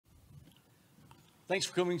Thanks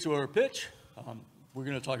for coming to our pitch. We're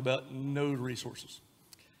going to talk about node resources.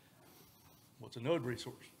 What's a node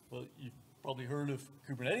resource? Well, you've probably heard of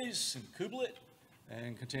Kubernetes and kubelet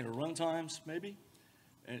and container runtimes, maybe.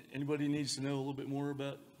 And anybody needs to know a little bit more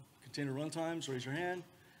about container runtimes, raise your hand.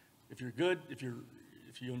 If you're good, if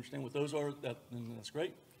you understand what those are, then that's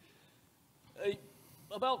great.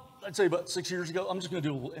 I'd say about 6 years ago, I'm just going to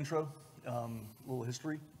do a little intro, a little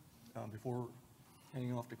history before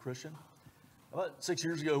handing off to Krisztian. About 6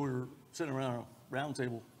 years ago, we were sitting around a round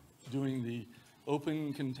table doing the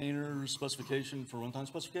open container specification for runtime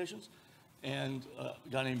specifications. And a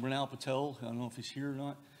guy named Mrinal Patel, I don't know if he's here or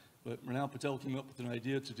not, but Mrinal Patel came up with an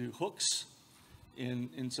idea to do hooks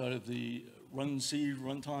inside of the runc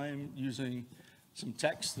runtime using some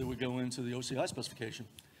text that would go into the OCI specification.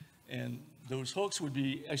 And those hooks would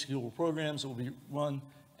be executable programs that would be run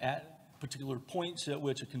at particular points at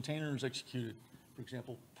which a container is executed. For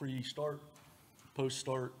example, pre-start,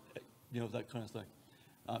 post-start, that kind of thing.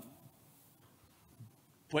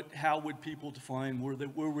 But how would people define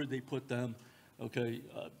where would they put them? Okay,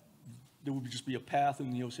 there would just be a path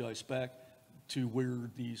in the OCI spec to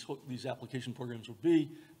where these application programs would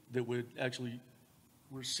be that would actually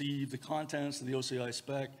receive the contents of the OCI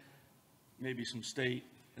spec, maybe some state,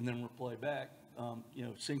 and then reply back,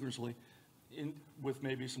 synchronously, with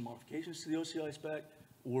maybe some modifications to the OCI spec,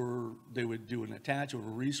 or they would do an attach or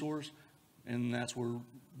a resource, and that's where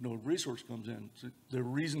node resource comes in. So the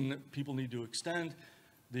reason that people need to extend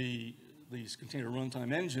these container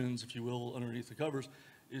runtime engines, if you will, underneath the covers,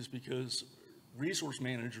 is because resource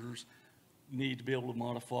managers need to be able to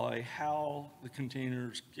modify how the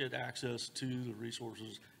containers get access to the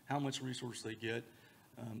resources, how much resource they get.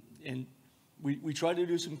 And we try to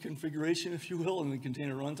do some configuration, if you will, in the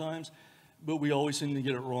container runtimes, but we always seem to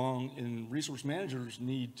get it wrong, and resource managers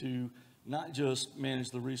need to not just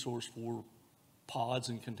manage the resource for pods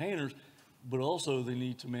and containers, but also they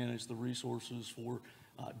need to manage the resources for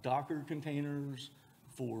Docker containers,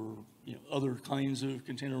 for other kinds of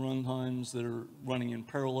container runtimes that are running in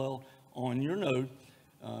parallel on your node,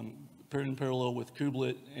 paired in parallel with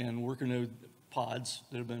kubelet and worker node pods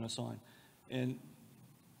that have been assigned. And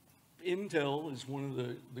Intel is one of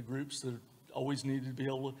the groups that always needed to be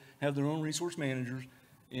able to have their own resource managers,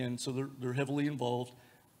 and so they're heavily involved.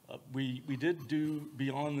 We did do,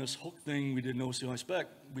 beyond this hook thing, we did an OCI spec.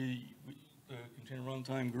 The container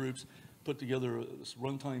runtime groups put together this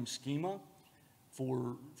runtime schema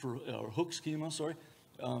for our hook schema,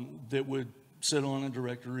 that would sit on a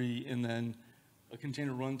directory, and then a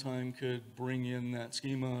container runtime could bring in that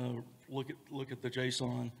schema, look at the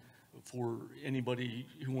JSON for anybody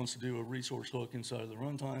who wants to do a resource hook inside of the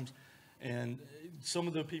runtimes. And some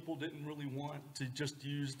of the people didn't really want to just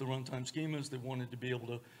use the runtime schemas. They wanted to be able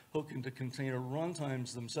to hook into container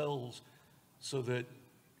runtimes themselves so that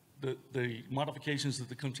the modifications of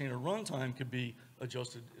the container runtime could be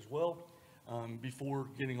adjusted as well, before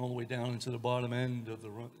getting all the way down into the bottom end of the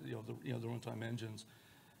runtime engines.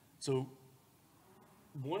 So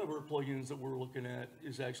one of our plugins that we're looking at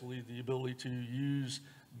is actually the ability to use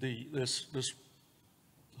this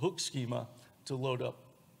hook schema to load up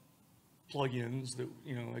plugins that,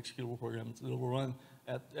 executable programs that will run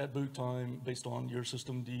at boot time based on your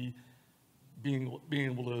system D being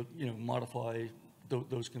able to, modify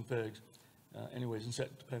those configs, anyways, and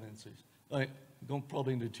set dependencies. I don't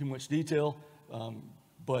probably into too much detail,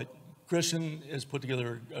 but Krisztian has put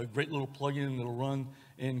together a great little plugin that'll run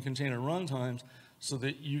in container runtimes so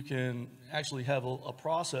that you can actually have a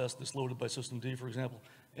process that's loaded by system D, for example,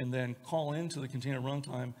 and then call into the container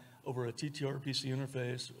runtime over a ttRPC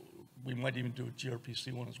interface. We might even do a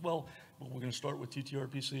gRPC one as well, but we're going to start with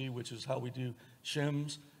ttRPC, which is how we do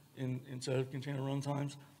shims inside of container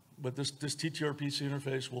runtimes. But this ttRPC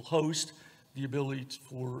interface will host the ability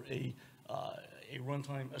for a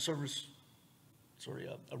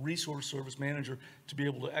resource service manager to be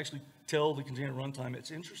able to actually tell the container runtime it's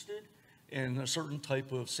interested in a certain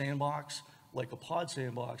type of sandbox, like a pod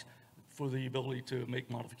sandbox, for the ability to make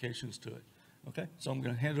modifications to it. Okay, so I'm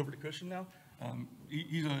going to hand it over to Krisztian now.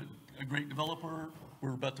 He's a great developer.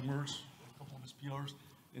 We're about to merge a couple of his PRs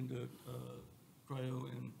into CRI-O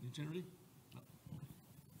and Infinity.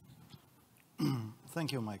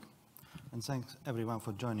 Thank you, Mike. And thanks everyone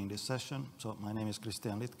for joining this session. So my name is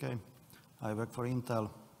Krisztian Litkey. I work for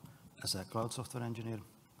Intel as a cloud software engineer,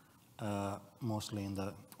 mostly in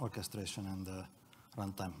the orchestration and the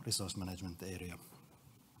runtime resource management area.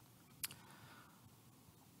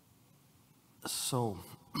 So,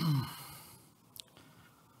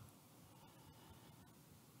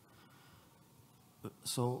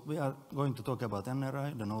 we are going to talk about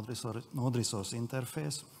NRI, the node resource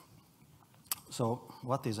interface. So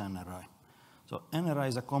what is NRI? So NRI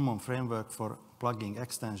is a common framework for plugging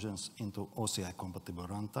extensions into OCI-compatible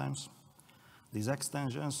runtimes. These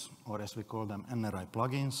extensions, or as we call them, NRI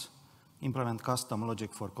plugins, implement custom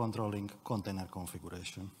logic for controlling container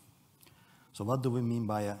configuration. So what do we mean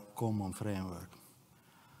by a common framework?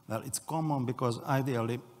 Well, it's common because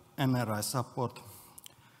ideally NRI support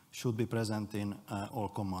should be present in all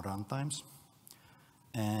common runtimes.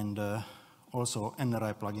 And also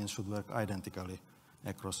NRI plugins should work identically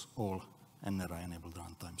across all NRI-enabled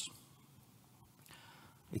runtimes.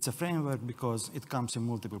 It's a framework because it comes in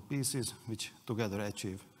multiple pieces which together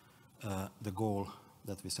achieve the goal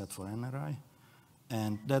that we set for NRI.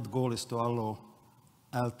 And that goal is to allow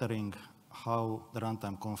altering how the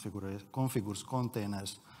runtime configures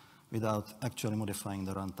containers without actually modifying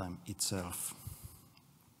the runtime itself.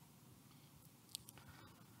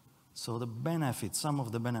 So the benefits, some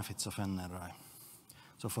of the benefits of NRI.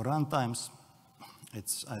 So for runtimes,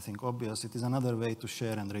 it's, I think, obvious, it is another way to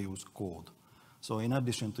share and reuse code. So in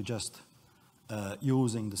addition to just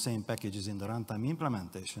using the same packages in the runtime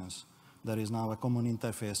implementations, there is now a common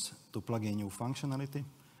interface to plug in new functionality,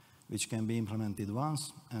 which can be implemented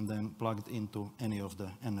once and then plugged into any of the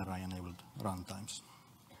NRI-enabled runtimes.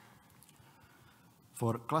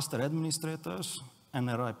 For cluster administrators,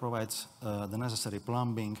 NRI provides the necessary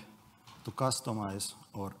plumbing to customize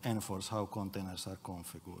or enforce how containers are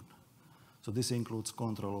configured. So this includes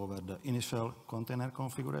control over the initial container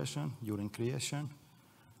configuration during creation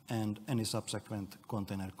and any subsequent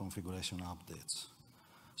container configuration updates.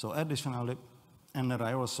 So additionally,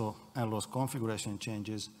 NRI also allows configuration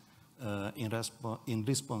changes in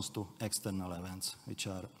response to external events, which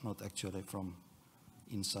are not actually from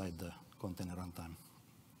inside the container runtime.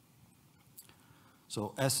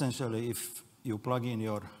 So essentially, if you plug in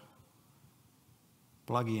your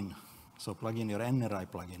plugin, so plug in your NRI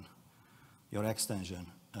plugin, your extension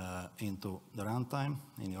into the runtime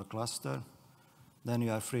in your cluster, then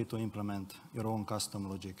you are free to implement your own custom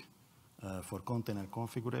logic for container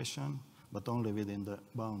configuration, but only within the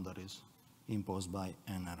boundaries imposed by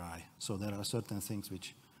NRI. So there are certain things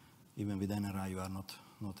which, even with NRI, you are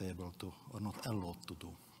not able to or not allowed to do.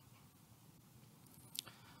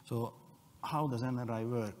 So how does NRI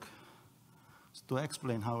work? So to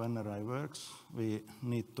explain how NRI works, we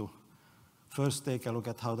need to first take a look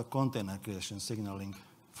at how the container creation signaling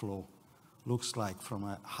flow looks like from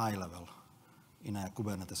a high level in a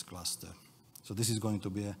Kubernetes cluster. So this is going to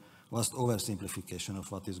be a vast oversimplification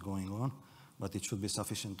of what is going on, but it should be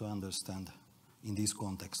sufficient to understand in this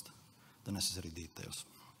context the necessary details.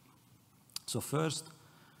 So first,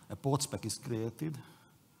 a pod spec is created,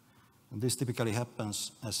 and this typically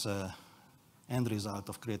happens as an end result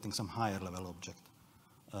of creating some higher level object.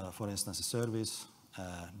 For instance, a service,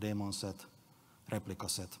 a daemon set, replica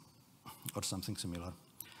set, or something similar.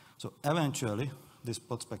 So eventually, this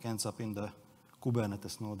pod spec ends up in the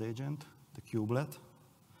Kubernetes node agent, the kubelet,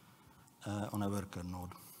 on a worker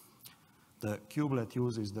node. The kubelet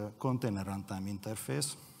uses the container runtime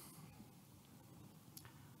interface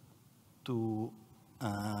to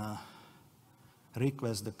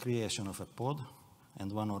request the creation of a pod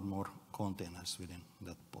and one or more containers within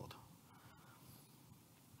that pod.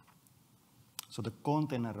 So the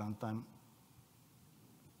container runtime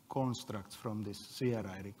constructs from this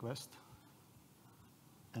CRI request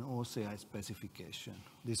an OCI specification.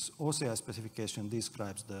 This OCI specification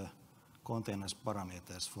describes the container's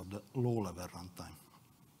parameters for the low-level runtime.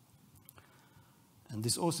 And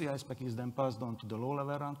this OCI spec is then passed on to the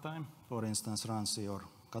low-level runtime, for instance, runc or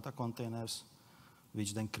kata containers,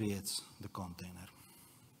 which then creates the container.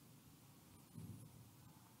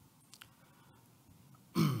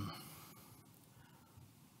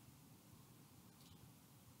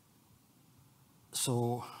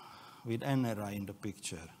 So with NRI in the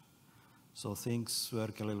picture, so things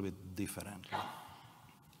work a little bit differently.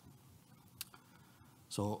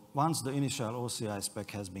 So once the initial OCI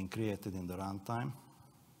spec has been created in the runtime,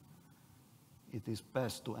 it is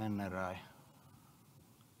passed to NRI.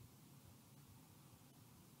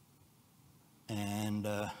 And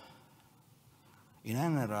in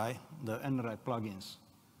NRI, the NRI plugins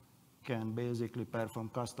can basically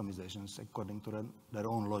perform customizations according to their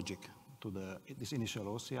own logic to this initial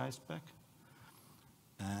OCI spec.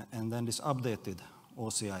 And then this updated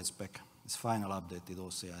OCI spec, this final updated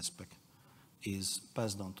OCI spec, is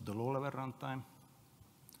passed on to the low-level runtime,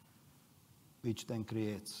 which then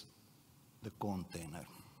creates the container.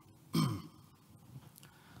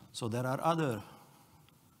 So there are other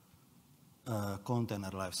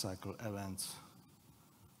container lifecycle events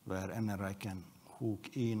where NRI can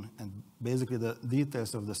hook in, and basically the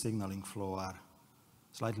details of the signaling flow are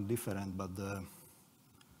slightly different, but the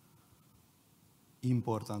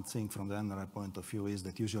important thing from the NRI point of view is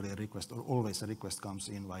that usually a request, or always a request, comes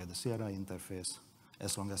in via the CRI interface,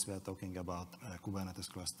 as long as we are talking about Kubernetes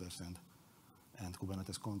clusters and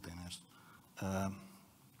Kubernetes containers.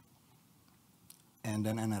 And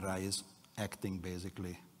then NRI is acting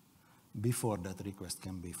basically before that request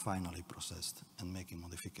can be finally processed and making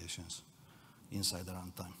modifications inside the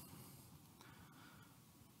runtime.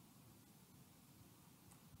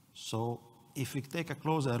 So if we take a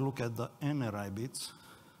closer look at the NRI bits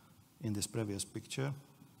in this previous picture,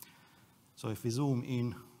 so if we zoom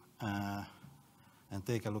in and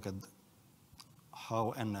take a look at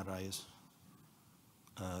how NRI is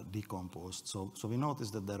decomposed. So we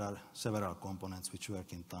notice that there are several components which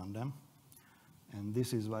work in tandem. And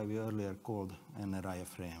this is why we earlier called NRI a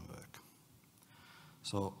framework.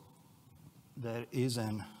 So there is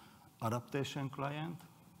an adaptation client,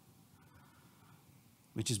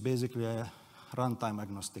 which is basically a runtime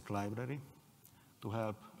agnostic library to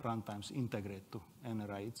help runtimes integrate to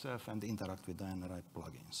NRI itself and interact with the NRI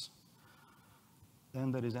plugins.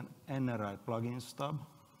 Then there is an NRI plugin stub,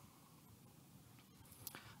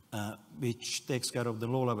 which takes care of the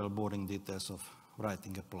low-level boring details of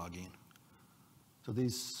writing a plugin. So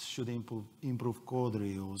this should improve code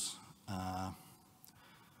reuse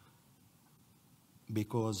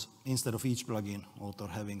because instead of each plugin author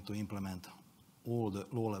having to implement all the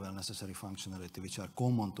low-level necessary functionality which are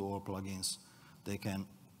common to all plugins, they can,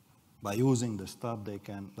 by using the stub, they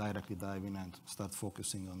can directly dive in and start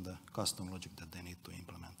focusing on the custom logic that they need to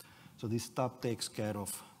implement. So this stub takes care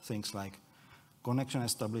of things like connection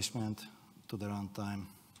establishment to the runtime,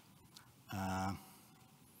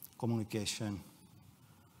 communication,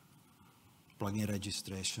 plugin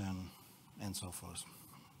registration, and so forth.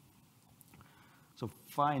 So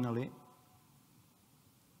finally,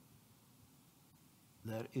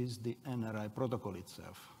 there is the NRI protocol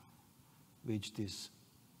itself, which is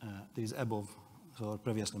above, so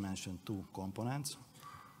previously mentioned two components.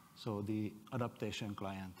 So the adaptation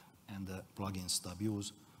client and the plugin stub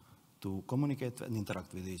use to communicate and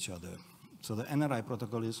interact with each other. So the NRI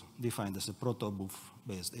protocol is defined as a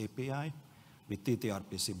protobuf-based API with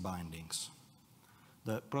ttRPC bindings.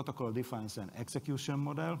 The protocol defines an execution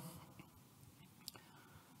model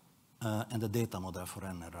and a data model for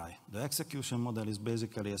NRI. The execution model is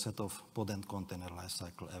basically a set of pod and container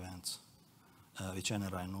lifecycle events, which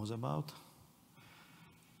NRI knows about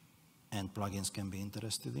and plugins can be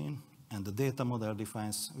interested in. And the data model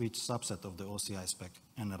defines which subset of the OCI spec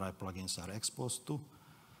NRI plugins are exposed to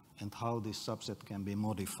and how this subset can be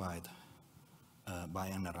modified by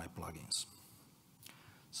NRI plugins.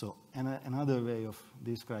 So another way of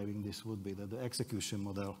describing this would be that the execution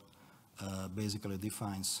model basically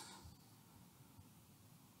defines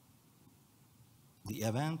the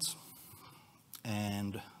events,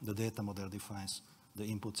 and the data model defines the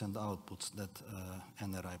inputs and outputs that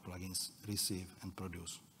NRI plugins receive and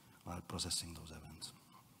produce while processing those events.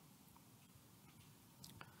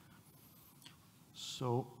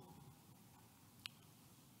 So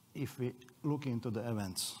if we look into the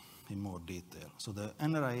events in more detail. So the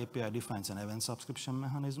NRI API defines an event subscription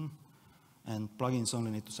mechanism, and plugins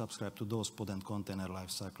only need to subscribe to those pod and container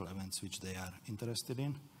lifecycle events which they are interested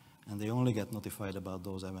in, and they only get notified about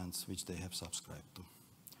those events which they have subscribed to.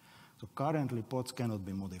 So currently, pods cannot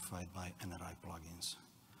be modified by NRI plugins.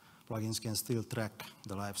 Plugins can still track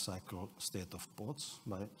the lifecycle state of pods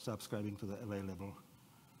by subscribing to the available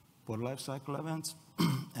pod lifecycle events,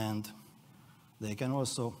 and they can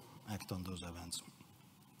also act on those events.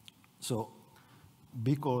 So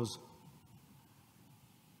because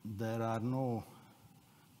there are no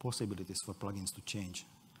possibilities for plugins to change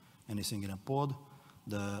anything in a pod,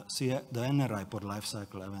 the NRI pod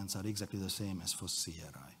lifecycle events are exactly the same as for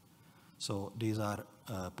CRI. So these are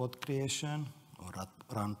pod creation or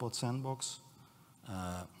run pod sandbox,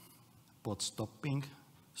 pod stopping,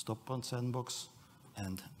 stop pod sandbox,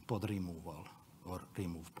 and pod removal or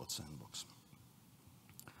remove pod sandbox.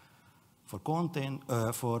 For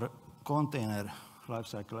container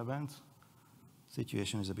lifecycle events,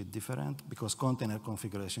 situation is a bit different because container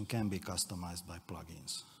configuration can be customized by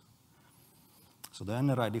plugins. So the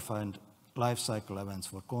NRI-defined lifecycle events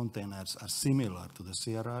for containers are similar to the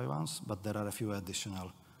CRI ones, but there are a few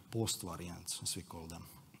additional post variants, as we call them.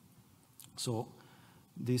 So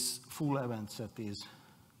this full event set is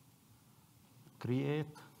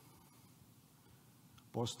create,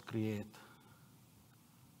 post create,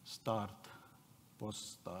 start,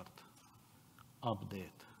 post start,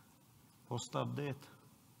 update, post update,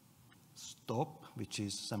 stop, which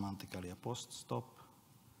is semantically a post stop,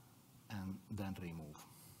 and then remove.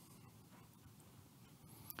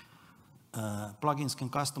 Plugins can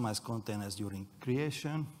customize containers during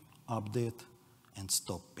creation, update, and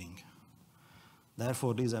stopping.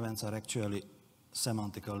 Therefore, these events are actually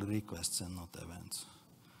semantical requests and not events.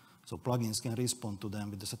 So plugins can respond to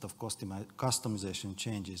them with a set of customization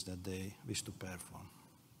changes that they wish to perform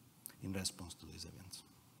in response to these events.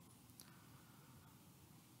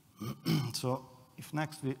 So if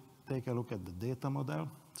next we take a look at the data model,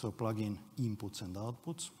 so plugin inputs and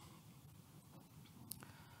outputs.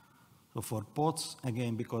 So for pods,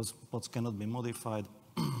 again, because pods cannot be modified,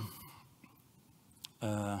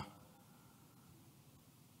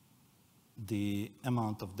 the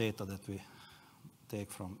amount of data that we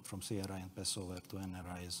take from CRI and pass over to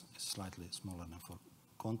NRI is slightly smaller than for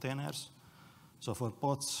containers. So for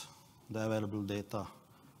pods, the available data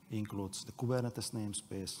includes the Kubernetes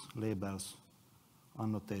namespace, labels,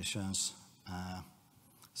 annotations,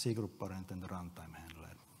 cgroup parent, and the runtime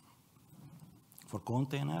handler. For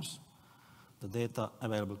containers, the data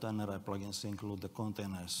available to NRI plugins include the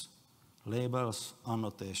containers labels,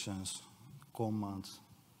 annotations, commands,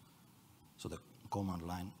 so the command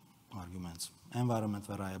line arguments, environment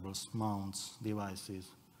variables, mounts,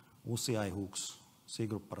 devices, OCI hooks,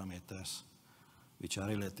 cgroup parameters, which are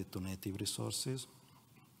related to native resources.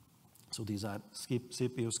 So these are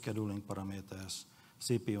CPU scheduling parameters,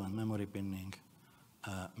 CPU and memory pinning,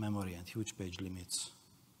 memory and huge page limits,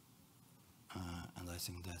 and I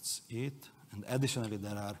think that's it. And additionally,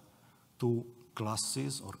 there are two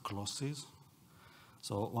classes or clauses.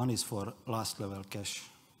 So one is for last level cache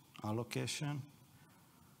allocation,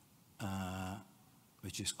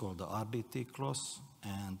 which is called the RDT clause,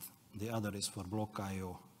 and the other is for block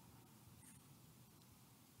I/O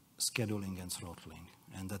scheduling and throttling,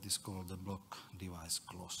 and that is called the block device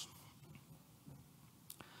clause.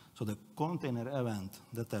 So the container event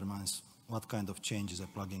determines what kind of changes a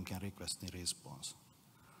plugin can request in response.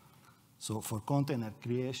 So for container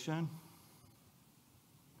creation,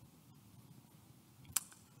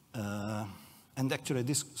 and actually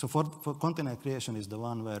this, so for container creation is the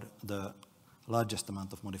one where the largest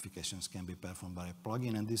amount of modifications can be performed by a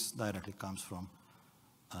plugin, and this directly comes from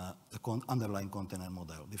the underlying container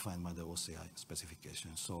model defined by the OCI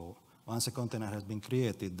specification. So once a container has been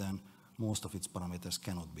created, then most of its parameters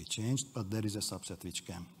cannot be changed, but there is a subset which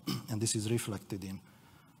can, and this is reflected in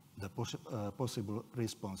the possible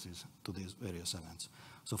responses to these various events.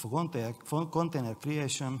 So for container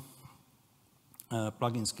creation,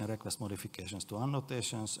 plugins can request modifications to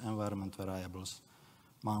annotations, environment variables,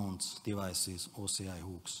 mounts, devices, OCI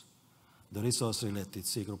hooks, the resource-related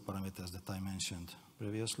cgroup parameters that I mentioned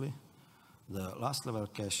previously, the last level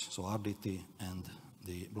cache, so RDT, and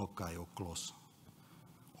the block I/O clause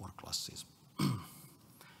or classes.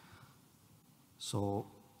 So,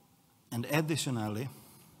 and additionally,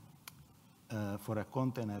 for a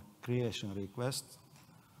container creation request,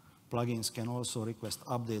 plugins can also request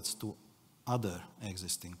updates to other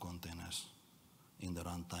existing containers in the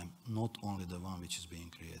runtime, not only the one which is being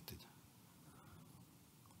created.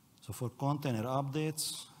 So for container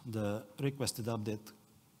updates, the requested update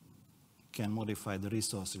can modify the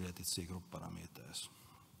resource-related cgroup parameters,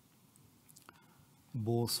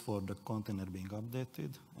 both for the container being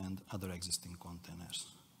updated and other existing containers.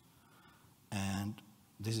 And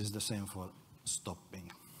this is the same for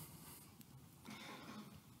stopping.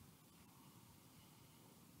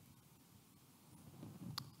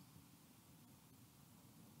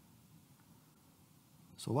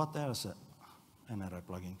 So what else an NRI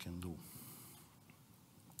plugin can do?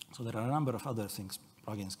 So there are a number of other things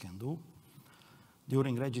plugins can do.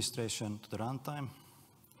 During registration to the runtime,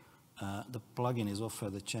 the plugin is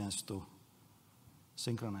offered the chance to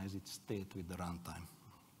synchronize its state with the runtime.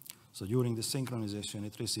 So during the synchronization,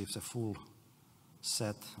 it receives a full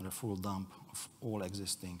set or a full dump of all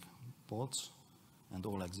existing pods and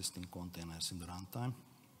all existing containers in the runtime.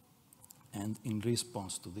 And in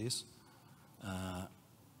response to this,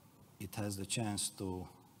 it has the chance to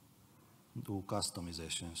do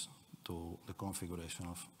customizations to the configuration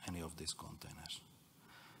of any of these containers.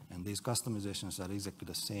 And these customizations are exactly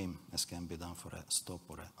the same as can be done for a stop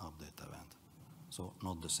or an update event. So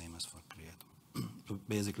not the same as for create. So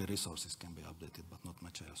basically resources can be updated, but not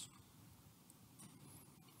much else.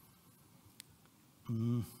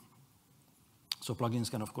 So plugins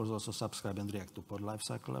can of course also subscribe and react to pod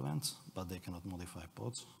lifecycle events, but they cannot modify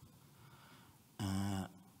pods.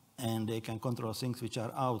 And they can control things which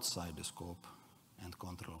are outside the scope and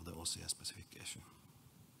control of the OCI specification.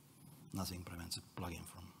 Nothing prevents a plugin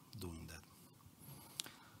from doing that.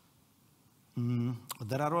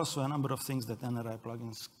 There are also a number of things that NRI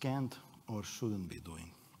plugins can't or shouldn't be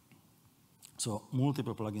doing. So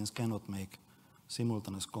multiple plugins cannot make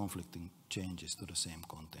simultaneous conflicting changes to the same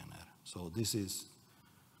container. So this is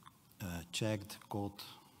checked code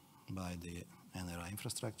by the NRI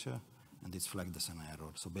infrastructure, and it's flagged as an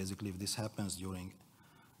error. So basically, if this happens during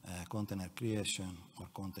container creation or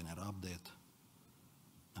container update,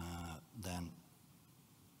 then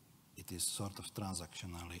it is sort of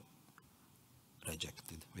transactionally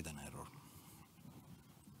rejected with an error.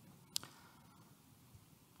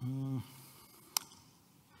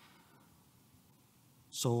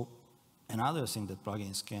 So another thing that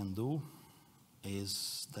plugins can do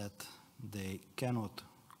is that they cannot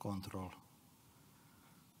control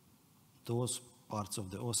those parts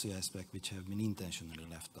of the OCI spec which have been intentionally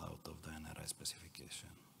left out of the NRI specification.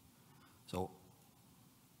 So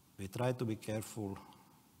we try to be careful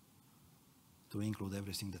to include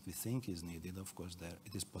everything that we think is needed. Of course,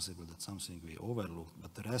 it is possible that something we overlook,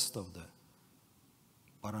 but the rest of the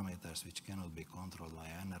parameters which cannot be controlled by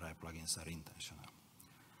NRI plugins are intentional.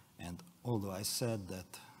 And although I said that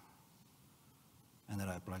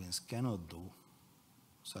NRI plugins cannot do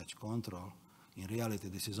such control, in reality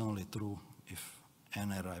this is only true if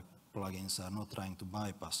NRI plugins are not trying to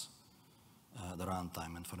bypass the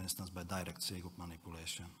runtime and, for instance, by direct CGUP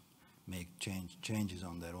manipulation, make changes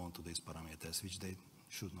on their own to these parameters, which they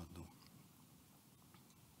should not do.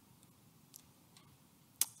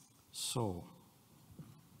 So,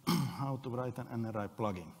 how to write an NRI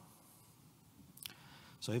plugin?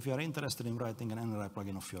 So if you are interested in writing an NRI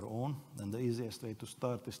plugin of your own, then the easiest way to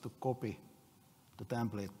start is to copy the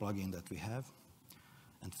template plugin that we have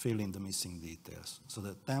and fill in the missing details. So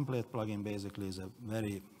the template plugin basically is a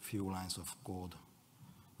very few lines of code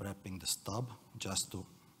wrapping the stub just to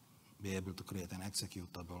be able to create an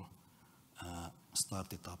executable,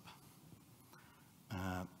 start it up.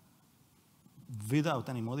 Without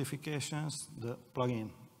any modifications, the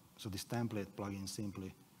plugin, so this template plugin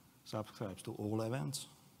simply subscribes to all events,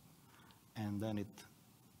 and then it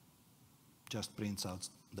just prints out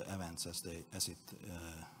the events as it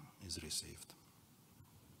is received.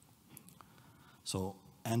 So,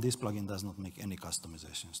 and this plugin does not make any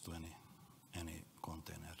customizations to any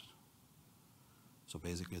container. So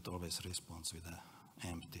basically it always responds with an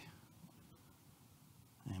empty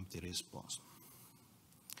response.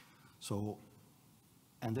 So,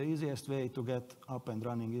 and the easiest way to get up and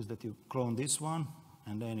running is that you clone this one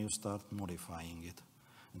and then you start modifying it.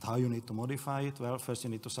 And how you need to modify it? Well, first you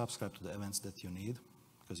need to subscribe to the events that you need,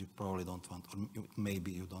 because you probably don't want, or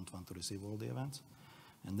maybe you don't want to receive all the events.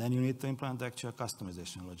 And then you need to implement actual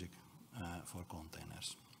customization logic for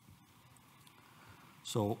containers.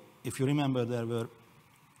 So if you remember, there were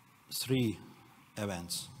 3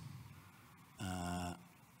 events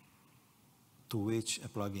to which a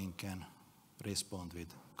plugin can respond with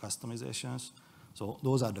customizations. So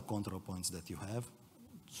those are the control points that you have.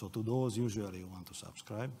 So to those, usually you want to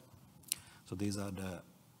subscribe. So these are the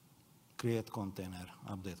create container,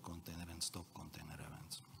 update container, and stop container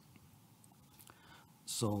events.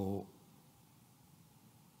 So,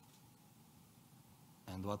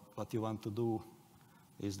 and what you want to do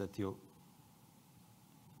is that you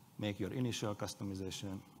make your initial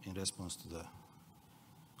customization in response to the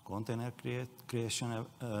container creation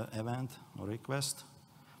event or request.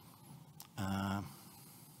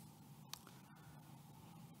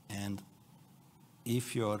 And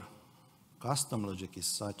if your custom logic is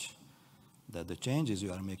such that the changes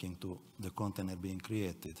you are making to the container being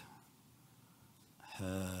created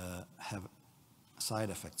have side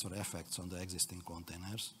effects or effects on the existing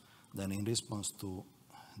containers, then in response to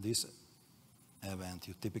this event,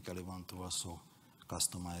 you typically want to also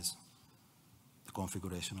customize the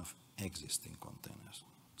configuration of existing containers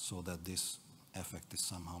so that this effect is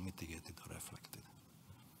somehow mitigated or reflected.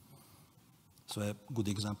 So a good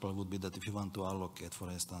example would be that if you want to allocate, for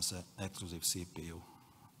instance, an exclusive CPU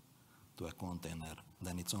to a container,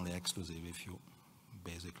 then it's only exclusive if you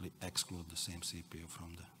basically exclude the same CPU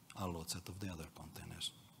from the allot set of the other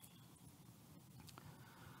containers.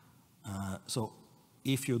 So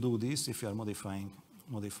if you do this, if you are modifying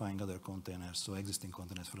other containers, so existing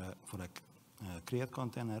containers for a create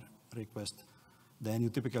container request, then you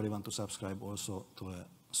typically want to subscribe also to a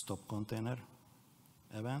stop container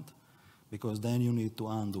event, because then you need to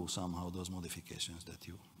undo somehow those modifications that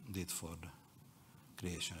you did for the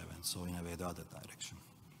creation event, so in a way the other direction.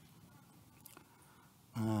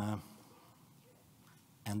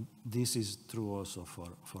 And this is true also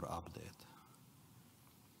for update.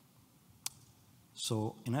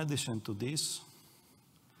 So in addition to this,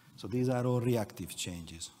 so these are all reactive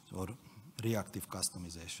changes or reactive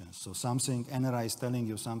customizations. So something, NRI is telling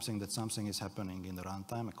you something that something is happening in the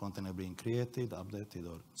runtime, a container being created, updated,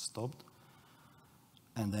 or stopped,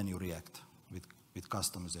 and then you react with with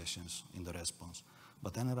customizations in the response.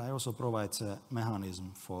 But NRI also provides a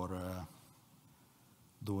mechanism for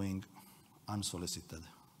doing unsolicited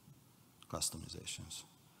customizations.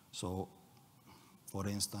 So, for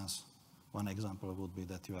instance, one example would be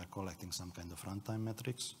that you are collecting some kind of runtime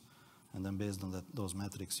metrics, and then based on those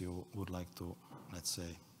metrics, you would like to, let's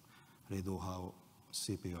say, redo how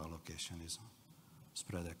CPU allocation is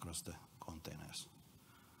spread across the containers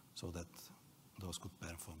so that those could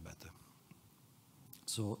perform better.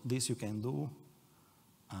 So this you can do.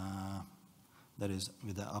 There is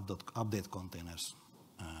with the update containers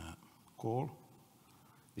call,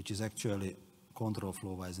 which is actually control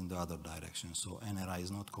flow-wise in the other direction. So NRI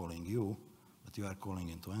is not calling you, but you are calling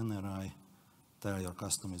into NRI, tell your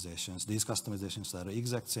customizations. These customizations are the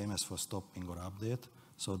exact same as for stopping or update,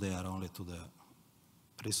 so they are only to the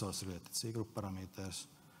resource-related C group parameters,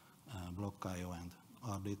 block IO and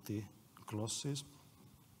RDT clauses.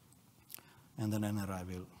 And then NRI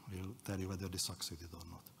will tell you whether this succeeded or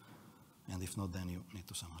not. And if not, then you need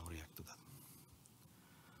to somehow react to that.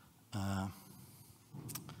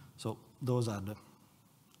 So those are the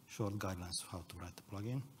short guidelines of how to write the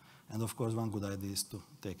plugin. And of course, one good idea is to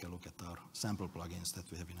take a look at our sample plugins that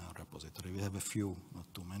we have in our repository. We have a few,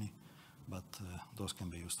 not too many, but those can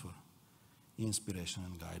be used for inspiration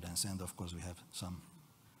and guidance. And of course, we have some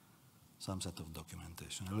set of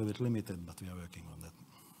documentation. A little bit limited, but we are working on that.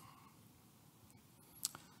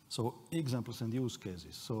 So examples and use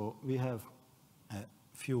cases. So we have a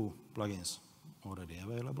few plugins already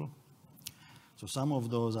available. So some of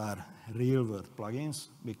those are real-world plugins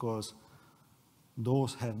because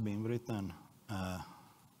those have been written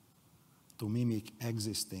to mimic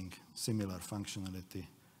existing similar functionality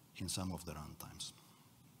in some of the runtimes.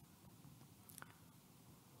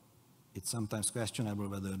 It's sometimes questionable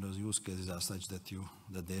whether those use cases are such that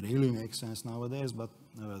they really make sense nowadays, but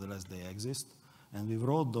nevertheless they exist. And we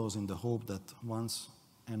wrote those in the hope that once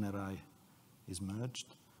NRI is merged,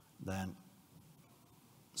 then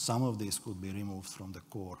some of these could be removed from the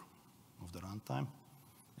core of the runtime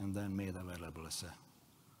and then made available as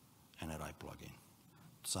a NRI plugin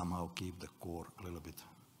to somehow keep the core a little bit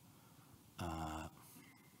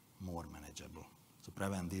more manageable. So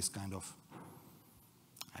prevent these kind of,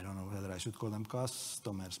 I don't know whether I should call them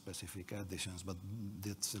customer-specific additions, but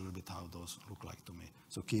that's a little bit how those look like to me.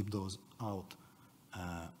 So keep those out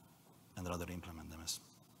and rather implement them as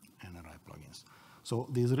NRI plugins. So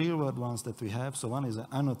these real-world ones that we have, so one is an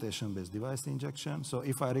annotation-based device injection. So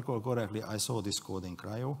if I recall correctly, I saw this code in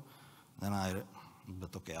CRI-O, then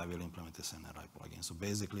but okay, I will implement this NRI plugin. So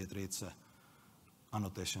basically it reads an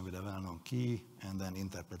annotation with a well-known key and then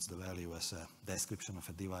interprets the value as a description of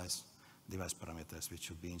a device parameters which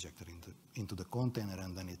should be injected into the container,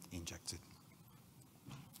 and then it injects it.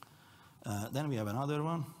 Then we have another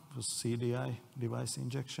one, CDI device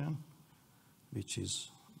injection, which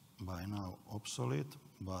is by now obsolete,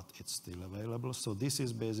 but it's still available. So this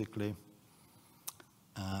is basically,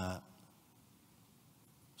 so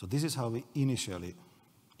this is how we initially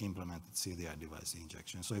implemented CDI device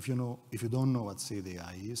injection. So if you don't know what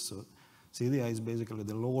CDI is, so CDI is basically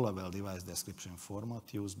the low-level device description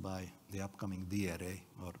format used by the upcoming DRA,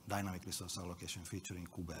 or Dynamic Resource Allocation feature in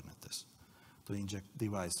Kubernetes, to inject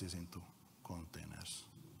devices into containers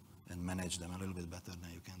and manage them a little bit better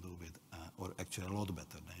than you can do with, or actually a lot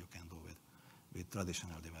better than you can do with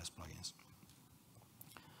traditional device plugins.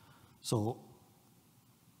 So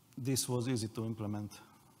this was easy to implement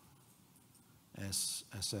as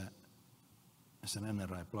an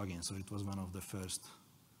NRI plugin. So it was one of the first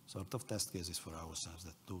sort of test cases for ourselves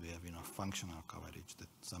that do we have enough functional coverage that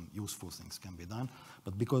some useful things can be done.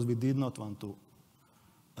 But because we did not want to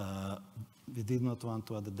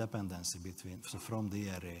add a dependency between, so from the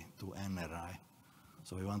array to NRI,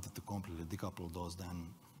 so we wanted to completely decouple those,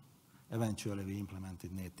 then eventually we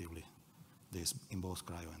implemented natively this in both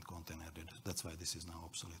CRI-O and container. That's why this is now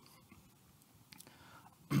obsolete.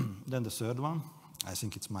 Then the third one, I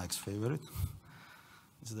think it's Mike's favorite,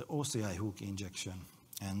 is the OCI hook injection.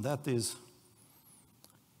 And that is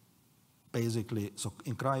basically, so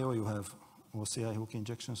in CRI-O you have OCI hook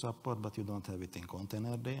injection support, but you don't have it in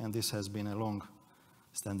containerd. And this has been a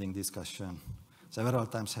long-standing discussion. Several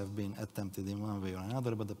times have been attempted in one way or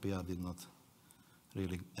another, but the PR did not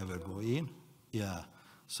really ever go in. Yeah.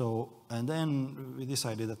 So, and then we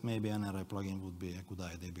decided that maybe an NRI plugin would be a good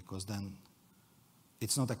idea, because then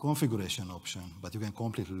it's not a configuration option, but you can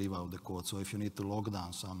completely leave out the code. So if you need to log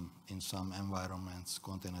down in some environments,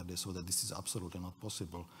 containerd, so that this is absolutely not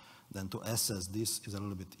possible, then to assess this is a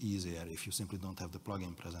little bit easier. If you simply don't have the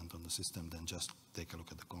plugin present on the system, then just take a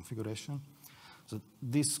look at the configuration. So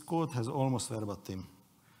this code has almost verbatim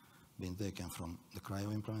been taken from the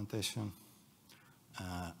CRI-O implementation,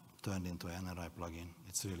 turned into an NRI plugin.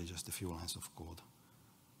 It's really just a few lines of code.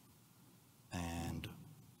 And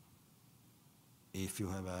if you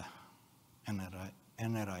have a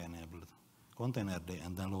NRI enabled containerd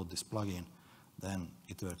and then load this plugin, then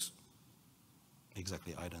it works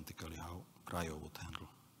exactly identically how CRI-O would handle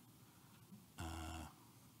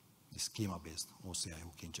the schema-based OCI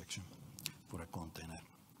hook injection for a container.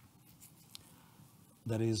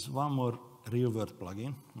 There is one more real-world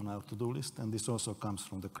plugin on our to-do list, and this also comes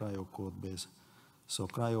from the CRI-O code base. So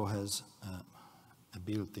CRI-O has a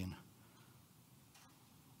built-in,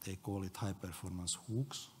 they call it high-performance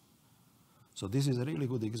hooks. So this is a really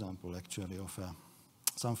good example, actually, of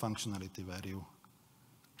some functionality where you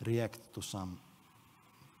react to some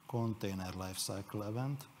container lifecycle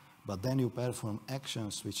event, but then you perform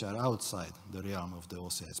actions which are outside the realm of the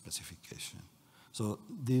OCI specification. So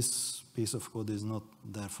this piece of code is not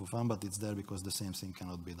there for fun, but it's there because the same thing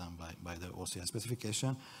cannot be done by the OCI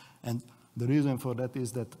specification. And the reason for that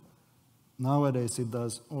is that nowadays it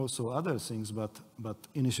does also other things, but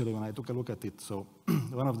initially when I took a look at it, so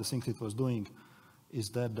one of the things it was doing is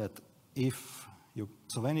that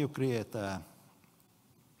so when you create a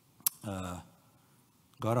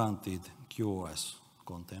guaranteed QoS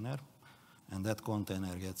container, and that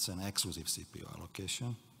container gets an exclusive CPU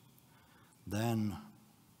allocation, then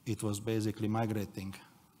it was basically migrating,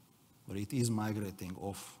 or it is migrating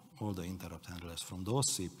off all the interrupt handlers from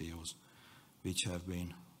those CPUs which have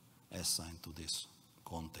been assigned to this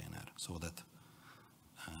container, so that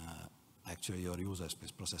actually your user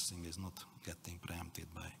space processing is not getting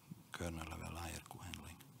preempted by kernel level IRQ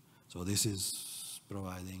handling. So this is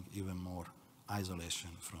providing even more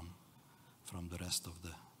isolation from the rest of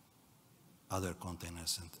the other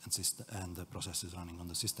containers and the processes running on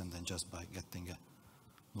the system than just by getting a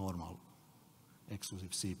normal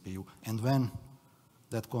exclusive CPU. And when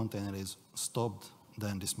that container is stopped,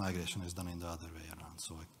 then this migration is done in the other way around.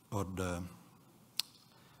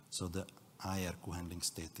 So the IRQ handling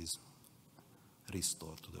state is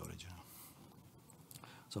restored to the original.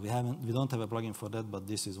 So we don't have a plugin for that, but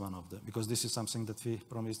this is one of the, because this is something that we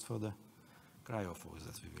promised for the CRI-O folks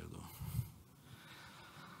that we will do.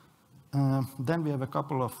 Then we have a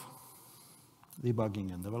couple of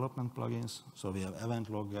debugging and development plugins. So we have Event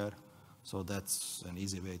Logger. So that's an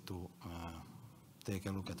easy way to take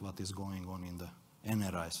a look at what is going on in the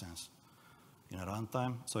NRI sense in a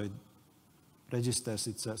runtime. So it registers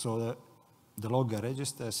itself. So the logger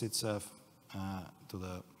registers itself to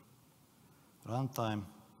the runtime.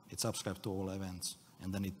 It subscribes to all events,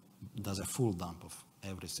 and then it does a full dump of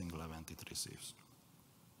every single event it receives.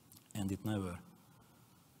 And it never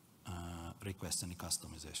requests any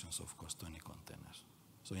customizations, of course, to any containers.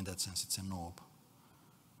 So in that sense, it's a NOP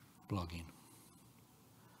plugin.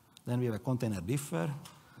 Then we have a container differ.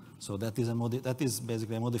 So that is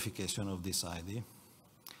basically a modification of this ID.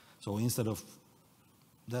 So instead of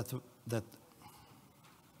that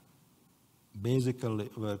basically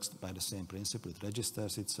works by the same principle. It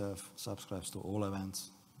registers itself, subscribes to all events,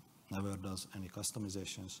 never does any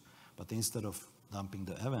customizations. But instead of dumping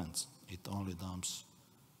the events, it only dumps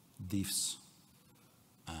diffs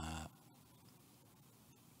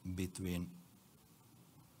between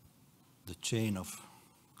the chain of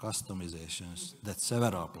customizations that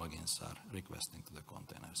several plugins are requesting to the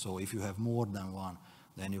container. So if you have more than one,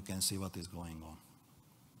 then you can see what is going on.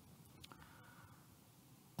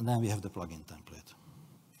 And then we have the plugin template,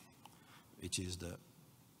 which is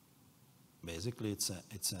basically it's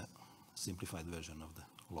a simplified version of the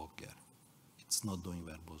logger. It's not doing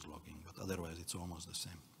verbose logging, but otherwise it's almost the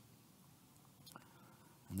same.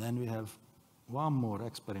 And then we have one more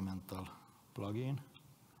experimental plugin.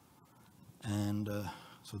 And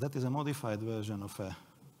so that is a modified version of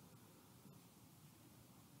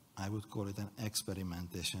I would call it an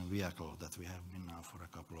experimentation vehicle that we have been now for a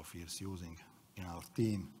couple of years using in our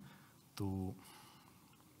team to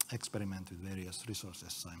experiment with various resource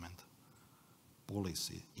assignment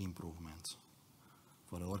policy improvements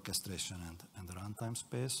for the orchestration and the runtime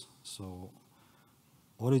space. So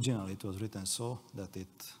originally it was written so that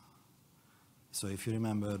so if you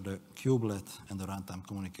remember, the kubelet and the runtime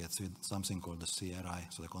communicates with something called the CRI,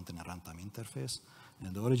 so the container runtime interface.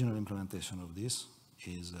 And the original implementation of this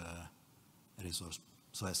is a resource,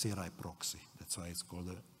 so a CRI proxy. That's why it's called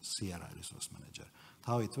the CRI resource manager.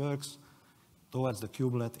 How it works, towards the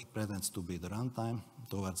kubelet, it pretends to be the runtime.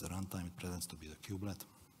 Towards the runtime, it pretends to be the kubelet.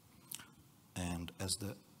 And as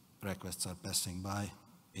the requests are passing by,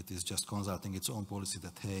 it is just consulting its own policy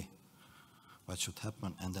that, hey, what should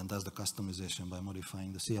happen, and then does the customization by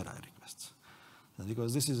modifying the CRI requests. And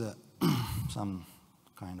because this is some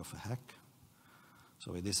kind of a hack.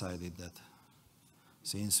 So we decided that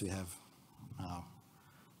since we have now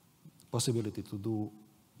possibility to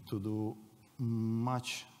do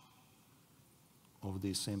much of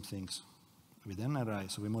these same things with NRI,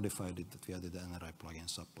 so we modified it that we added the NRI plugin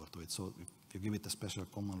support to it. So if you give it a special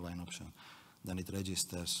command line option, then it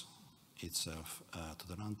registers itself to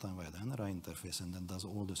the runtime via the NRI interface and then does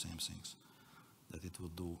all the same things that it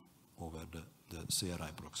would do over the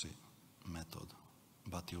CRI proxy method,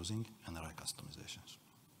 but using NRI customizations.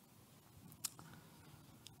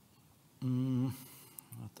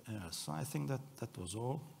 What else? So I think that was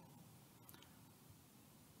all.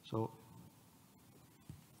 So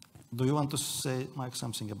do you want to say, Mike,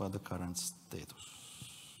 something about the current status?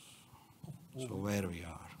 So where we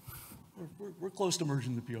are. We're close to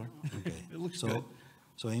merging the PR. Okay. It looks good.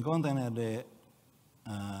 So in Container Day,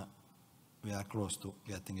 we are close to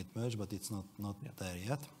getting it merged, but it's not there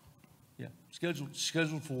yet. Yeah,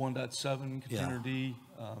 scheduled for 1.7 Container D,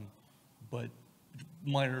 but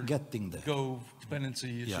minor Getting there. Go dependency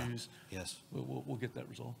Yeah. issues. Yes. We'll get that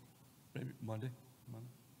resolved. Maybe Monday.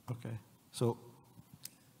 Okay. So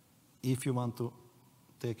if you want to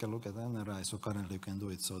take a look at NRI, so currently you can do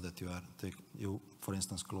it so that you for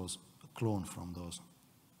instance, clone from those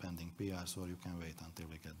pending PRs, or you can wait until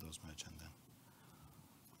we get those merged, and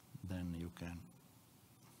then you can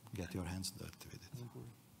get your hands dirty with it.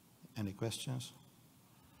 Any questions?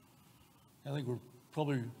 I think we're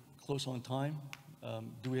probably close on time.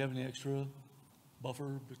 Do we have any extra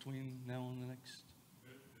buffer between now and the next?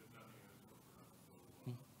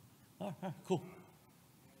 All right, cool.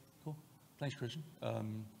 Cool. Thanks, Krisztian.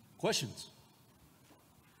 Questions?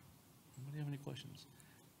 Anybody have any questions?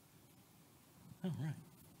 All right.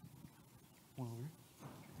 One over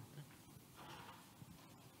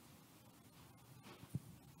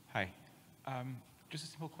here. Hi. Just a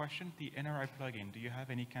simple question. The NRI plugin, do you have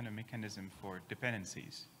any kind of mechanism for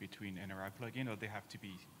dependencies between NRI plugin, or they have to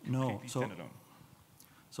be completely standalone?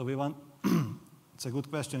 So we want, it's a good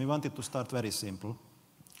question. We wanted to start very simple.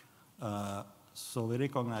 So we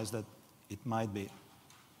recognize that it might be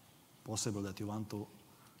possible that you want to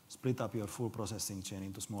split up your full processing chain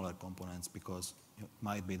into smaller components, because it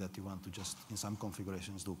might be that you want to just, in some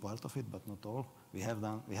configurations, do part of it, but not all. We have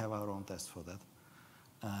our own test for that.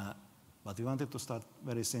 But we wanted to start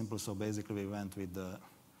very simple, so basically we went with the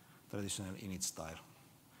traditional init style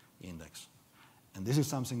index. And this is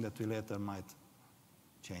something that we later might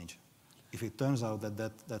change. If it turns out that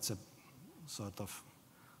that's a sort of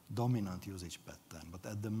dominant usage pattern, but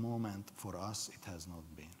at the moment, for us, it has not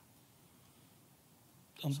been.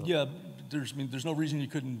 Yeah, there's no reason you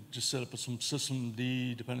couldn't just set up some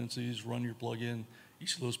systemd dependencies, run your plugin.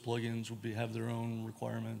 Each of those plugins would have their own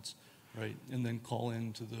requirements, right? And then call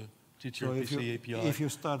into the ttRPC API. If you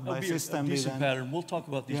start by systemd, then pattern. We'll talk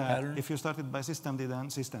about these patterns. If you started by systemd, then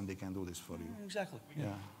systemd can do this for you. Exactly.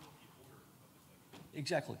 Yeah.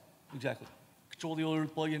 Exactly. Control the order of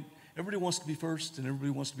the plugin. Everybody wants to be first, and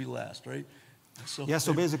everybody wants to be last, right? So yeah.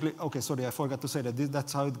 So basically, okay. Sorry, I forgot to say that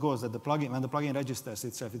that's how it goes. That when the plugin registers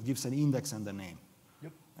itself, it gives an index and a name.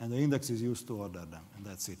 Yep. And the index is used to order them, and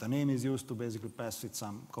that's it. A name is used to basically pass it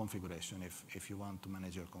some configuration if you want to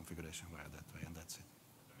manage your configuration via that way, and that's it.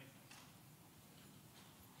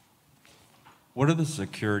 What are the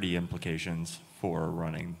security implications for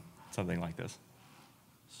running something like this?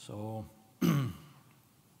 So,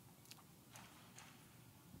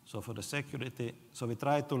 so for the security, so we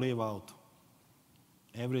try to leave out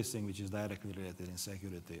everything which is directly related in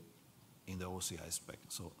security in the OCI spec.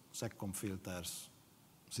 So seccomp filters,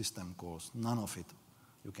 system calls, none of it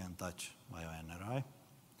you can touch via NRI.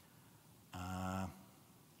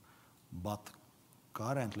 But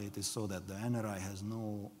currently it is so that the NRI has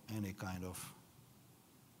any kind of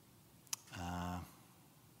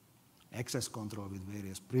access control with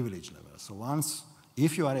various privilege levels. So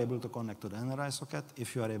if you are able to connect to the NRI socket,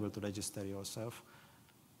 if you are able to register yourself,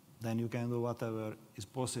 then you can do whatever is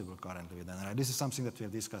possible currently with NRI. This is something that we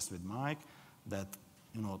have discussed with Mike, that,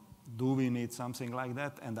 do we need something like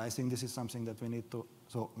that? And I think this is something that we need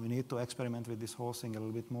to experiment with this whole thing a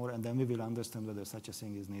little bit more, and then we will understand whether such a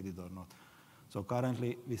thing is needed or not. So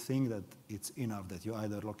currently, we think that it's enough that you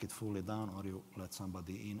either lock it fully down or you let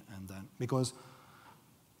somebody in, and then, because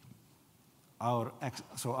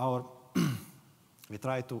we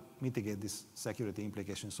try to mitigate this security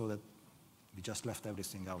implication so that we just left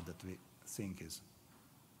everything out that we think is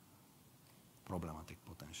problematic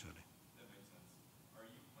potentially. That makes sense. Are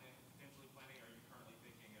you potentially planning, are you currently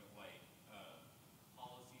thinking of like a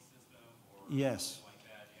policy system or yes. something like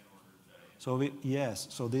that in order to... So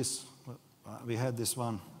we had this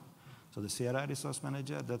one So the CRI resource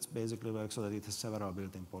manager, that's basically works so that it has several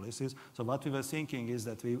built-in policies. So what we were thinking is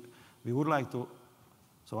that we would like to,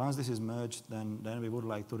 so once this is merged, then we would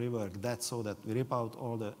like to rework that so that we rip out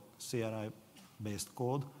all the CRI-based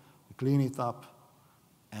code, we clean it up,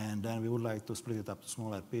 and then we would like to split it up to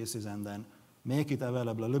smaller pieces and then make it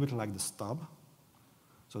available a little bit like the stub.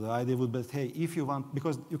 So the idea would be, hey, if you want,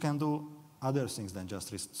 because you can do other things than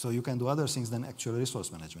just, so you can do other things than actual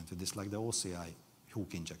resource management with this, like the OCI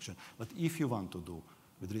hook injection. But if you want to do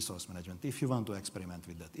with resource management, if you want to experiment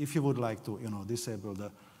with that, if you would like to, disable the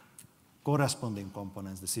corresponding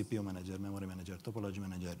components, the CPU manager, memory manager, topology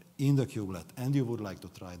manager in the kubelet, and you would like to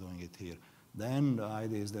try doing it here, then the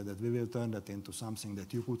idea is that we will turn that into something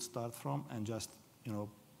that you could start from and just,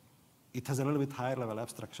 it has a little bit higher level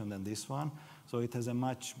abstraction than this one, so it has a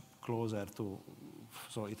much closer to,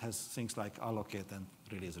 so it has things like allocate and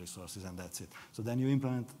release resources, and that's it. So then you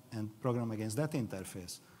implement and program against that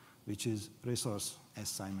interface, which is resource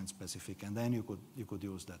assignment specific, and then you could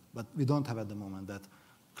use that. But we don't have at the moment that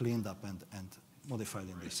cleaned up and modified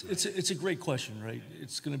in this. It's a great question, right?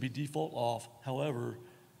 It's going to be default off. However,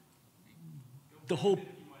 the whole,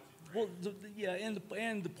 well, and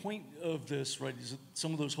the point of this, right, is that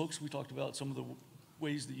some of those hooks we talked about, some of the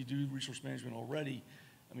ways that you do resource management already,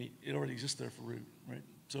 I mean, it already exists there for root, right?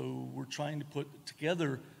 So we're trying to put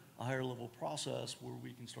together a higher level process where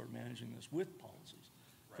we can start managing this with policies.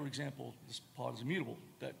 Right. For example, this pod is immutable.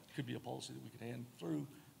 That could be a policy that we could hand through,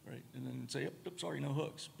 right? And then say, oh, sorry, no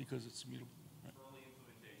hooks, because it's immutable. Right? Early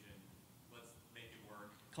implementation, let's make it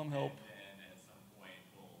work. Come help. And at some point,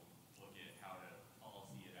 we'll look at how to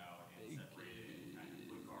policy it out and separate it and kind of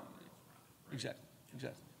put guardrails around it. Right? Exactly,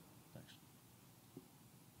 exactly. Thanks.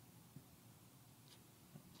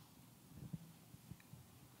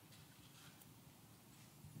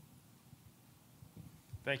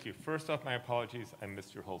 Thank you. First off, my apologies. I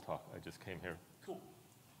missed your whole talk. I just came here. Cool.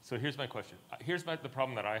 So here's my question. Here's the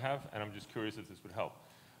problem that I have, and I'm just curious if this would help.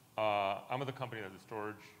 I'm with a company that has a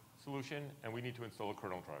storage solution, and we need to install a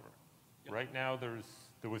kernel driver. Yep. Right now,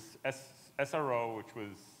 there was SRO, which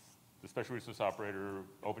was the special resource operator,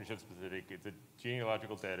 OpenShift specific. It's a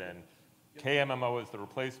genealogical dead end. Yep. KMMO is the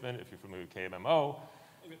replacement, if you're familiar with KMMO.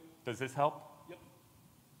 Okay. Does this help? Yep.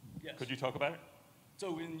 Yes. Could you talk about it?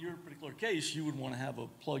 So in your particular case, you would want to have a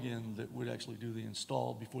plugin that would actually do the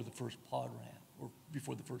install before the first pod ran, or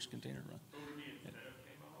before the first container run. So would it be instead of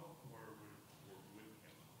KMMO, or with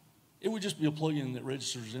KMMO? It would just be a plugin that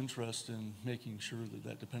registers interest in making sure that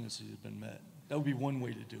that dependency has been met. That would be one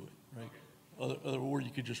way to do it, right? Okay. Or you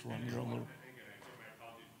could just run your own little. Again, my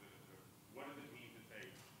apologies. What does it mean to say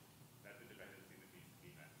that the dependency that needs to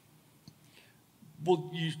be met? Well,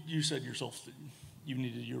 you said yourself that you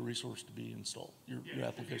needed your resource to be installed, your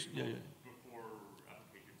application. Yeah. Before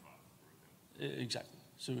application pods, for example. Exactly.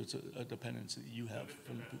 So it's a dependency that you have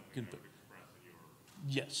from the config.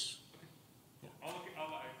 Yes. Okay. I looked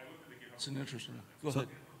at the GitHub. It's an interesting. Go ahead.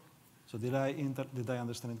 So did I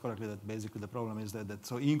understand it correctly that basically the problem is that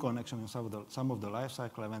so in connection with some of the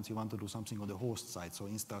lifecycle events, you want to do something on the host side, so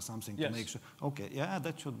install something to make sure. Okay, yeah,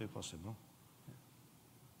 that should be possible.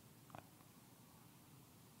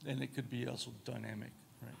 And it could be also dynamic,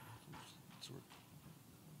 right?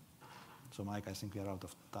 So Mike, I think we are out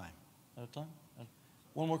of time. Out of time?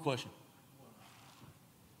 One more question.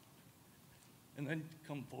 And then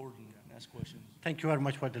come forward and ask questions. Thank you very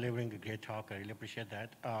much for delivering a great talk. I really appreciate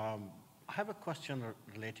that. I have a question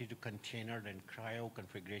related to container and CRI-O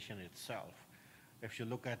configuration itself. If you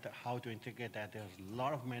look at how to integrate that, there's a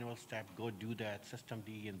lot of manual steps. Go do that,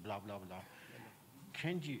 systemd and blah, blah, blah.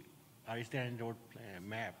 Can you, or is there any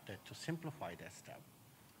roadmap that to simplify that step?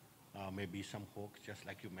 Maybe some hooks, just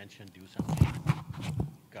like you mentioned, do something.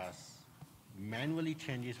 Because manually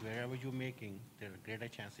changes wherever you're making, there are greater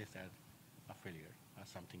chances that a failure or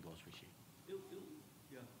something goes fishy.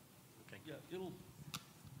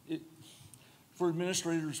 For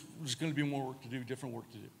administrators, there's going to be more work to do, different work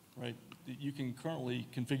to do, right? You can currently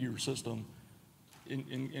configure your system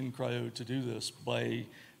in CRI-O to do this by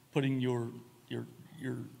putting your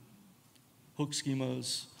hook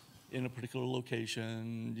schemas in a particular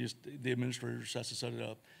location. Just the administrator just has to set it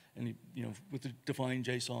up, and with the defined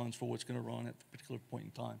JSONs for what's going to run at the particular point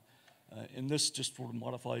in time. And this just sort of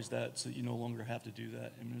modifies that so that you no longer have to do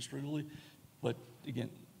that administratively. But again,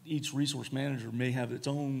 each resource manager may have its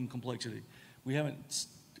own complexity. We haven't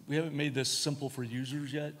made this simple for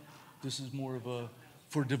users yet. This is more of a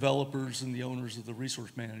for developers and the owners of the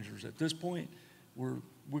resource managers. At this point, we're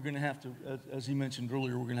going to have to, as he mentioned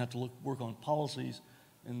earlier, we're going to have to work on policies,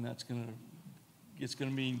 and it's going to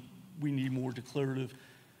mean we need more declarative,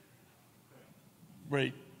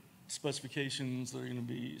 right, specifications that are going to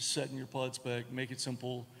be set in your pod spec, make it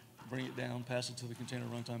simple, bring it down, pass it to the container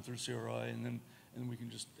runtime through CRI, and then we can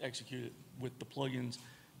just execute it with the plugins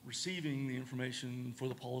receiving the information for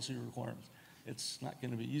the policy requirements. It's not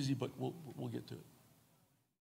going to be easy, but we'll get to it.